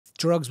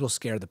drugs will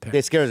scare the They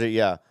parents. scared it,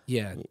 yeah.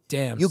 Yeah,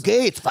 damn. You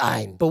gay, it's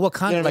fine. But what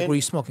kind You know of, what I like, mean? were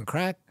you smoking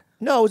crack?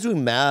 No, I was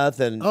doing math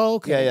and Oh,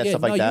 okay. yeah,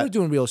 stuff like that. You were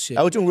doing real shit.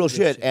 I was doing real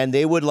shit, and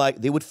they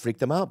would freak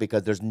them out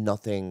because there's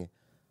nothing,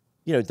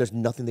 there's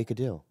nothing they could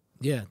do.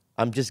 Yeah.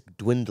 I'm just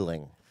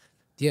dwindling.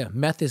 Yeah,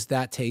 meth is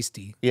that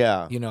tasty.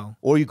 Yeah. You know.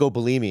 Or you go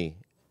bulimi.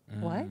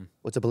 What?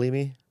 What's a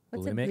bulimi?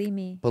 What's a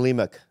Bulimic? bulimic?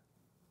 Bulimic.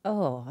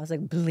 Oh, I was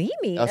like, bulimic?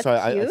 Oh, That's sorry,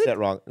 I cute. said it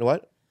wrong.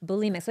 What?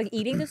 Bulimic. It's like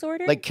eating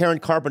disorder? Like Karen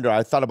Carpenter,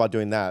 I thought about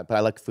doing that, but I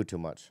like food too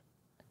much.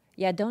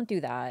 Yeah, don't do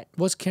that.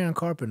 What's Karen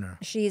Carpenter?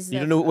 She's... You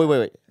don't know?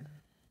 Wait.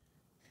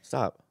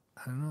 Stop.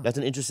 I don't know. That's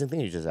an interesting thing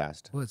you just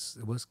asked. What's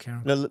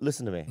Karen? No,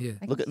 listen to me. Yeah.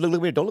 Look at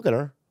me. Don't look at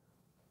her.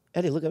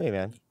 Eddie, look at me,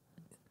 man.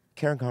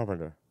 Karen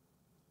Carpenter.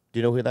 Do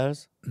you know who that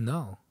is?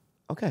 No.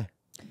 Okay.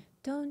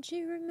 Don't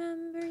you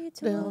remember you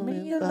told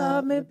me you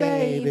love me,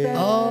 baby.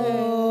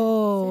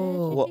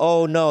 Oh. Well,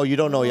 oh no, you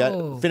don't know yet.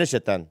 Oh. Finish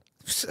it then.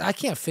 I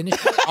can't finish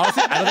it.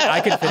 Honestly, I don't think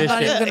I can I'm finish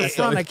not even it. gonna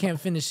front. I can't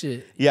finish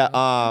it. Yeah.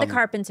 The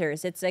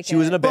Carpenters. It's like she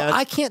was in a But band.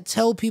 I can't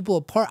tell people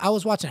apart. I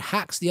was watching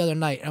Hacks the other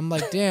night. I'm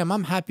like, damn,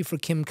 I'm happy for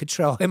Kim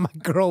Cattrall. And my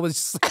girl was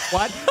just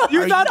like, what?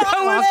 You thought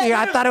that was fucking-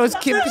 I thought it was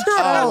Kim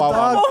Cattrall,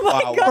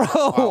 dog.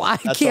 Bro, I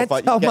That's so can't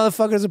funny. tell Yeah.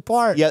 motherfuckers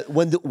apart. Yeah,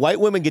 when the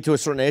white women get to a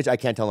certain age, I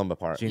can't tell them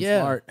apart. Gene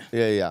Yeah. Smart.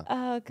 Yeah.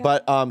 Oh,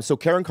 God. But so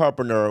Karen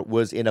Carpenter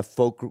was in a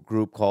folk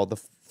group called the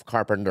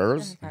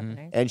Carpenters,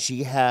 Carpenters. and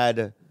she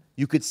had.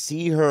 You could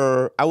see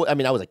her. I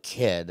mean, I was a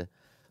kid,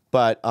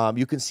 but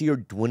you can see her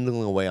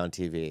dwindling away on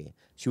TV.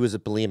 She was a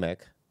bulimic,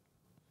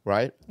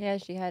 right? Yeah,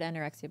 she had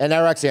anorexia.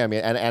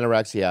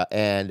 Anorexia,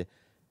 and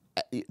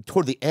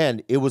toward the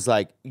end, it was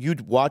like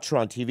you'd watch her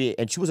on TV,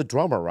 and she was a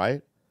drummer,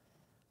 right?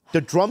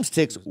 The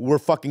drumsticks were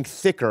fucking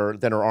thicker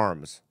than her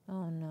arms,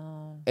 Oh,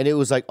 no. and it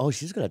was like, oh,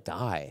 she's gonna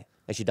die,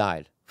 and she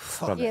died.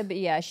 From Yeah, it. but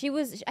yeah, she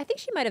was... I think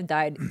she might have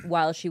died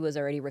while she was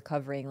already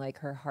recovering. Like,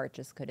 her heart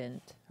just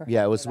couldn't... her Yeah,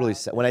 heart it was gave really out.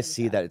 sad. When I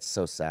see that, it's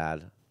so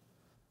sad.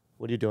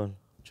 What are you doing?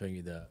 Showing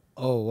you the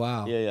Oh,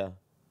 wow. Yeah.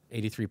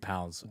 83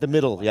 pounds. The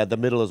middle, the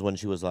middle is when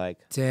she was like,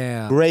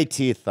 Damn. great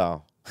teeth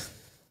though.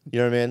 You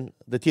know what I mean?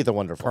 The teeth are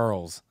wonderful.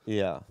 Pearls.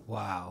 Yeah.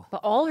 Wow. But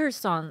all her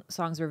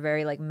songs were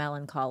very, like,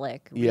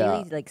 melancholic. Really,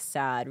 Yeah. like,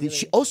 sad.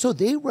 Really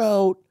They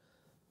wrote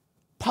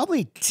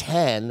probably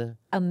 10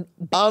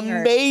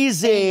 banger.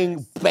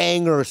 amazing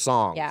banger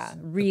songs. Yeah,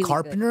 really good.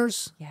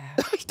 Carpenters? Yeah.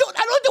 I don't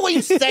know the way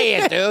you say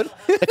it, dude.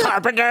 The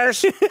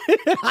Carpenters.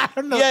 I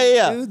don't know.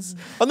 Yeah. Dudes.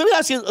 Let me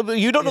ask you.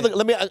 You don't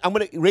know. I'm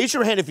gonna raise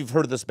your hand if you've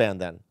heard of this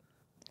band. Then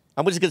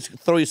I'm just gonna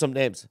throw you some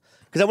names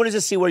because I want to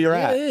just see where you're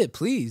at. Yeah,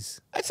 please.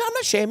 I'm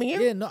not shaming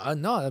you. Yeah,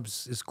 no,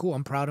 it's cool.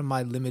 I'm proud of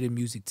my limited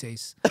music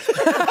taste.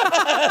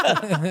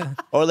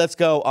 Or let's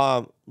go.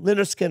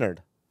 Lynyrd Skynyrd.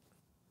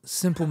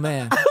 Simple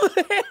Man.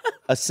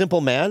 A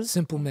Simple Man.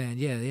 Simple Man.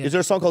 Yeah. Is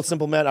there a song called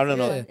Simple Man? I don't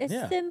know. Yeah. It's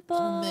Yeah. simple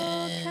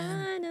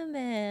kind of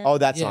man. Oh,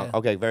 that song. Yeah.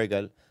 Okay, very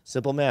good.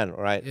 Simple Man,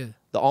 right? Yeah.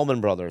 The Allman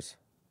Brothers.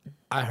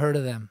 I heard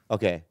of them.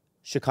 Okay.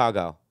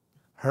 Chicago.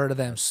 Heard of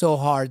them. So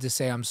hard to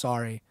say I'm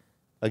sorry.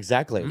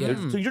 Exactly.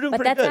 So you're doing But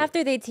pretty that's good.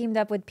 after they teamed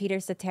up with Peter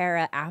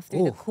Cetera after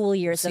the Ooh. cool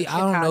years See, of I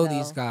Chicago. don't know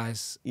these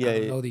guys. Yeah, I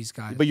don't yeah. know these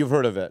guys. But you've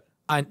heard of it.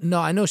 I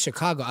know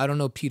Chicago. I don't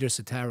know Peter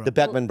Cetera. The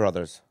Beckman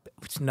Brothers.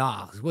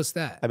 Nah, what's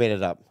that? I made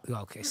it up.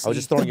 Okay, I was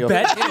just throwing you.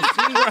 Hey,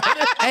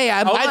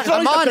 I'm honest.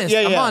 throwing you-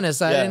 I'm yeah.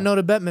 honest. I Yeah. didn't know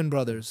the Bettman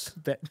brothers.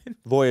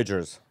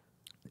 Voyagers.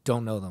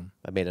 Don't know them.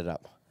 I made it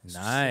up.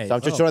 Nice. So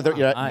I'm just showing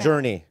your nice.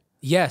 journey.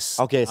 Yes.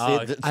 Okay, see,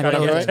 Oh, I know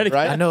right? them.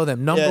 right? I know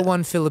them. Number Yeah.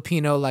 one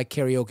Filipino like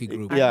karaoke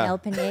group. Yeah. El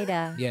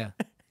Pineda. Yeah.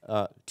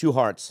 Two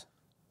Hearts.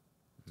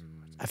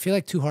 I feel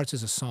like Two Hearts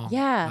is a song,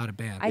 Yeah. not a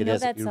band. I It know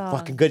is. that You're song.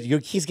 fucking good.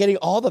 He's getting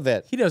all of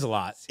it. He knows a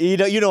lot. You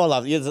know a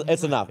lot.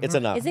 It's enough. It's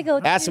enough. Does it go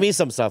Ask to- me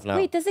some stuff now.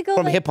 Wait, does it go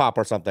from like- hip hop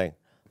or something?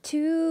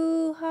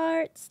 Two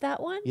Hearts,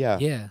 that one? Yeah.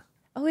 Yeah.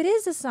 Oh, it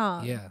is a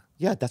song. Yeah.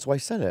 Yeah, that's why I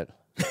said it.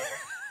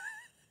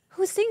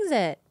 Who sings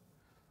it?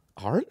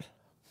 Heart?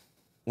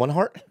 One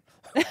heart?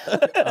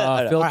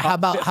 Phil, Or how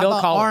about Phil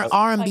Collins.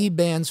 R&B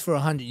bands for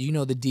 100? You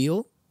know the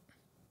deal?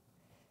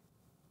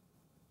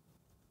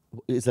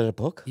 Is that a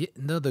book? Yeah,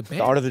 no, the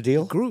band. Art of the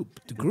Deal?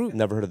 The group.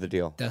 Never heard of The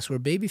Deal. That's where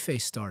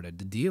Babyface started.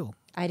 The deal.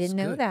 I didn't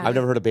know good. that. I've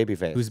never heard of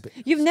Babyface.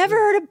 You've never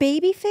heard of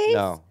Babyface?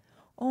 No.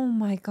 Oh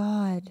my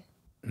God.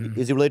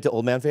 Is he related to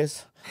Old Man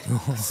Face?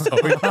 So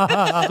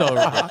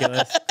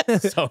ridiculous.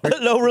 So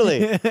ridiculous. No,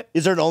 really.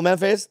 Is there an Old Man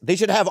Face? They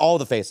should have all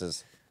the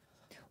faces.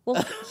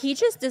 Well, he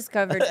just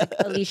discovered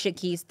Alicia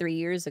Keys 3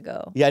 years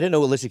ago. Yeah, I didn't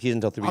know Alicia Keys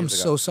until 3 I'm years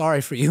ago. so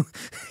sorry for you.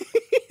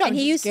 And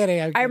he used kidding,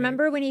 I'm I kidding.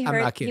 remember when he I'm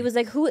heard not he kidding. was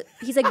like, who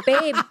he's like,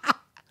 babe.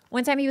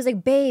 One time he was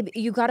like, babe,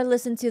 you gotta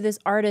listen to this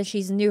artist.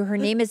 She's new. Her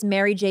name is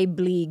Mary J.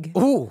 Bleeg.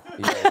 Ooh,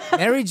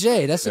 Mary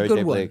J. That's Mary a good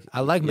J. one. Bleeg. I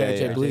like Mary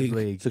J. yeah.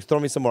 Bleeg. So throw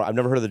me some more. I've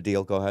never heard of The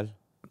Deal. Go ahead.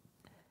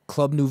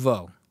 Club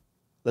Nouveau.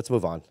 Let's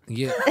move on.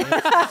 Yeah.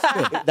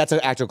 That's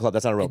an actual club.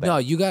 That's not a real band. No,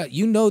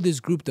 you know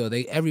this group though.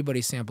 Everybody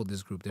sampled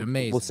this group. They're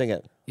amazing. We'll sing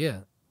it. Yeah,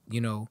 you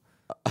know.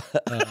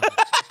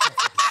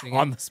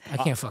 On the I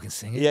can't fucking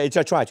sing it. Yeah,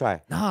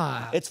 try.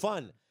 Nah, It's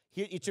fun.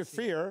 It's your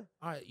fear.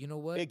 All right, you know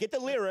what? Yeah, get the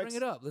lyrics. Bring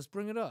it up. Let's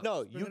bring it up. No,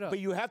 Let's bring it up. but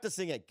you have to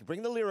sing it.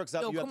 Bring the lyrics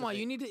up. Yo, you have come to on. sing.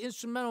 You need the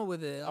instrumental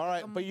with it. All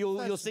right, I'm but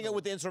you'll sing it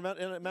with the professional.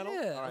 instrumental.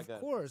 Yeah, All right, of good.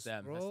 course,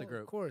 Them, bro. that's the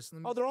group. Of course.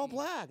 Let me Oh, they're all see.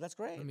 black. That's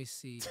great. Let me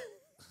see.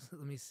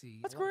 Let me see.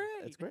 That's great.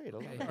 That's great.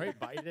 All right,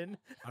 Biden.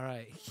 All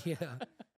right, yeah.